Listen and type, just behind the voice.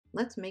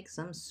Let's make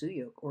some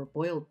suyuk or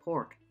boiled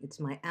pork. It's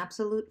my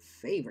absolute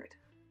favorite.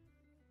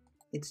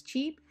 It's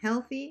cheap,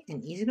 healthy,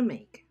 and easy to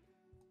make.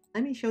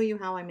 Let me show you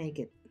how I make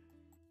it.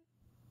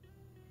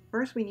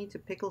 First, we need to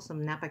pickle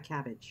some Napa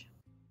cabbage.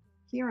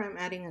 Here I'm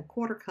adding a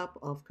 1/4 cup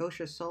of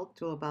kosher salt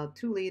to about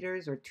 2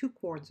 liters or 2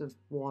 quarts of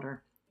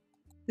water.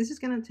 This is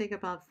going to take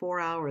about 4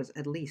 hours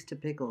at least to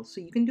pickle,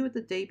 so you can do it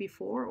the day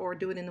before or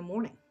do it in the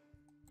morning.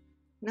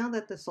 Now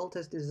that the salt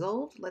has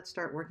dissolved, let's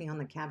start working on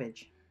the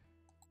cabbage.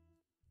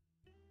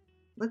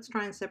 Let's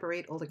try and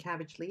separate all the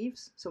cabbage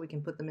leaves so we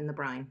can put them in the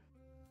brine.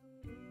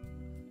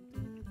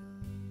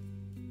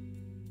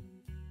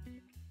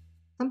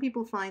 Some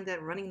people find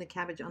that running the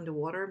cabbage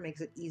underwater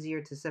makes it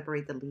easier to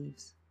separate the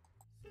leaves.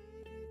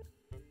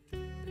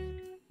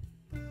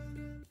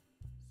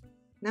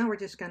 Now we're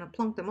just going to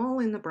plunk them all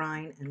in the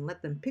brine and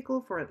let them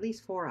pickle for at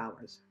least 4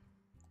 hours.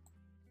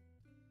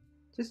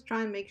 Just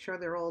try and make sure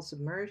they're all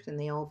submerged and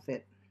they all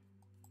fit.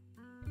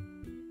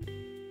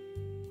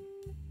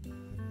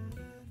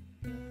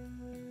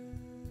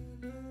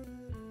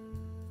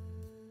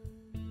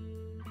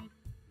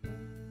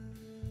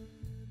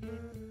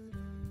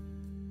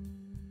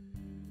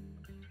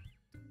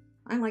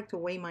 I like to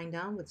weigh mine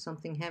down with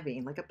something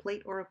heavy, like a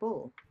plate or a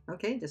bowl.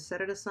 Okay, just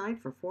set it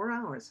aside for 4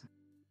 hours.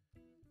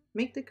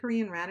 Make the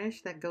Korean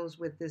radish that goes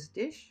with this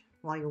dish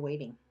while you're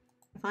waiting.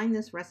 Find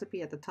this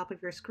recipe at the top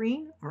of your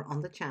screen or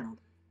on the channel.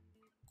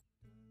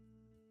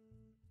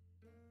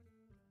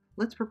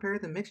 Let's prepare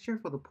the mixture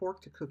for the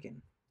pork to cook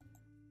in.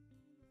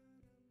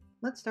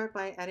 Let's start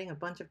by adding a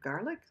bunch of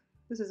garlic.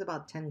 This is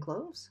about 10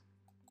 cloves.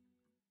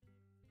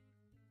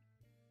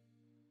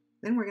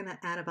 Then we're going to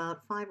add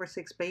about 5 or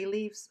 6 bay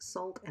leaves,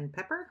 salt, and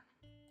pepper.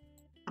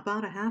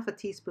 About 1/2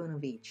 teaspoon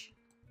of each.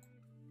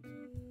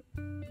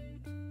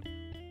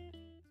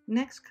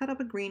 Next, cut up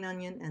a green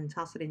onion and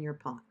toss it in your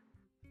pot.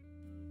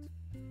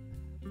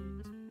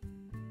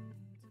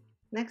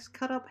 Next,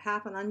 cut up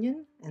 1/2 an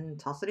onion and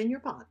toss it in your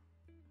pot.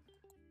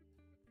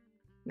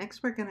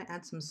 Next, we're going to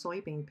add some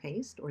soy bean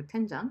paste or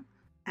Doen-jang.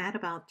 Add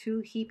about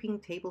 2 heaping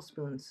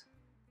tablespoons.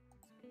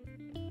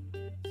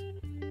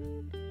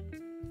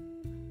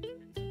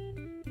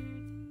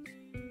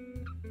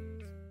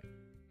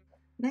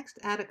 Next,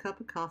 add a cup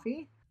of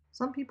coffee.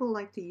 Some people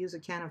like to use a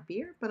can of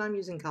beer, but I'm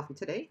using coffee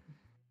today.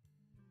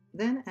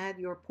 Then add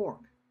your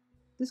pork.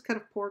 This cut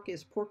of pork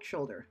is pork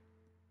shoulder.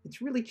 It's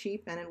really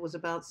cheap and it was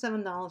about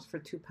 $7 for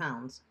 2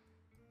 pounds.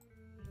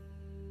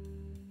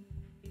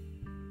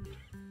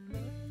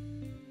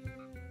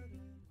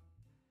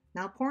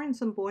 Now pour in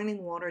some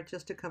boiling water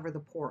just to cover the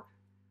pork.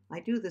 I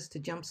do this to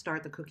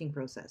jumpstart the cooking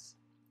process.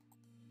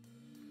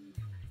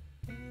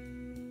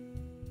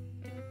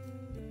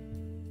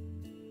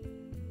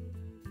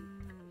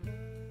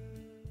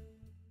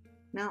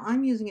 Now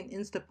I'm using an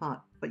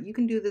Instapot, but you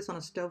can do this on a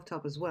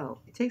stovetop as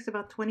well. It takes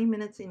about 20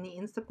 minutes in the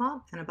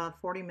Instapot and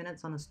about 40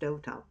 minutes on a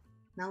stovetop.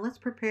 Now let's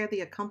prepare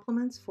the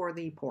accompaniments for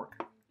the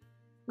pork.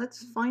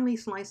 Let's finely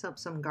slice up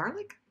some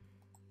garlic.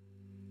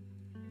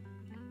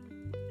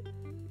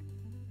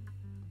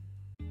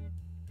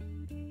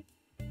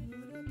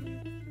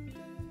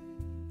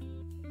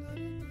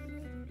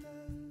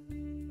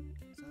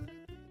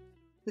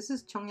 This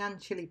is Cheongan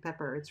chili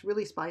pepper. It's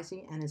really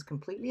spicy and is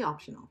completely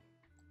optional.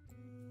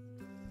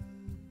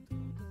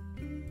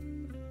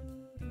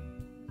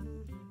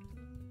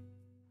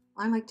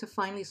 I like to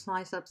finely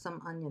slice up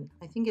some onion.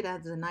 I think it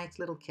adds a nice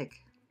little kick.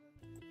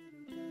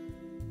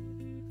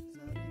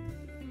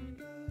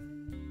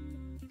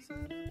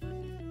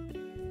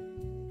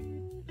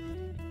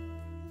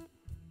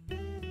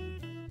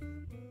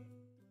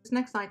 This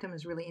next item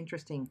is really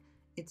interesting.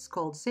 It's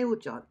called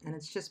Suyuk and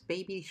it's just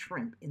baby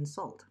shrimp in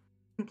salt.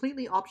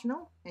 Completely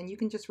optional, and you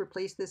can just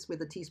replace this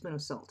with a teaspoon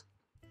of salt.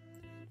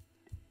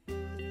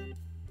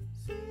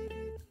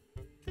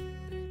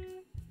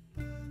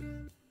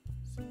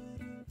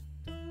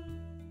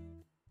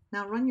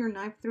 Now run your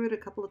knife through it a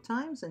couple of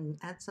times and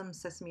add some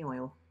sesame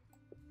oil.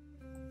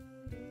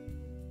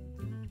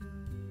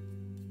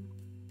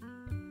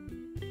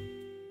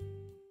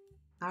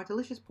 Our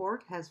delicious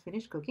pork has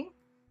finished cooking,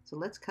 so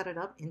let's cut it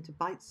up into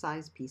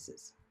bite-sized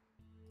pieces.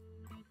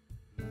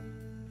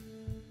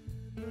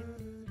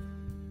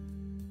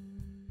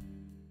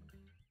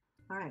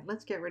 Alright,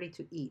 let's get ready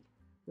to eat.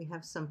 We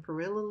have some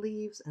perilla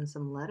leaves and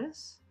some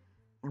lettuce,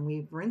 and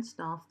we've rinsed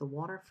off the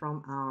water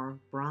from our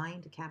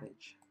brined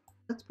cabbage.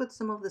 Let's put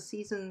some of the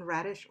seasoned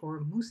radish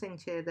or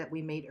musengche that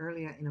we made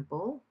earlier in a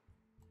bowl,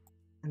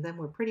 and then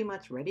we're pretty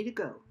much ready to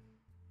go.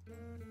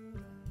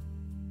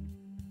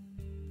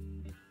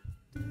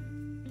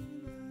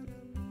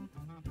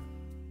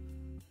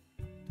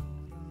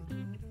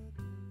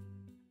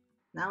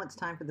 Now it's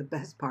time for the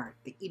best part,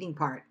 the eating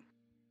part.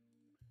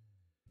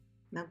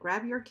 Now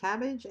grab your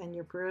cabbage and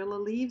your perilla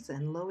leaves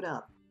and load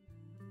up.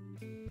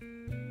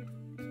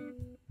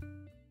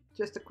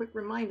 Just a quick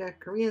reminder,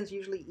 Koreans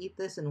usually eat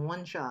this in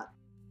one shot.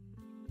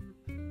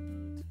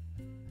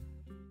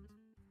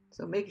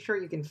 So make sure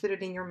you can fit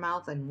it in your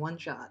mouth in one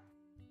shot.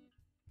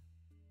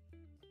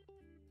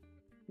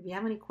 If you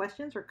have any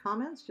questions or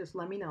comments, just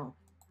let me know.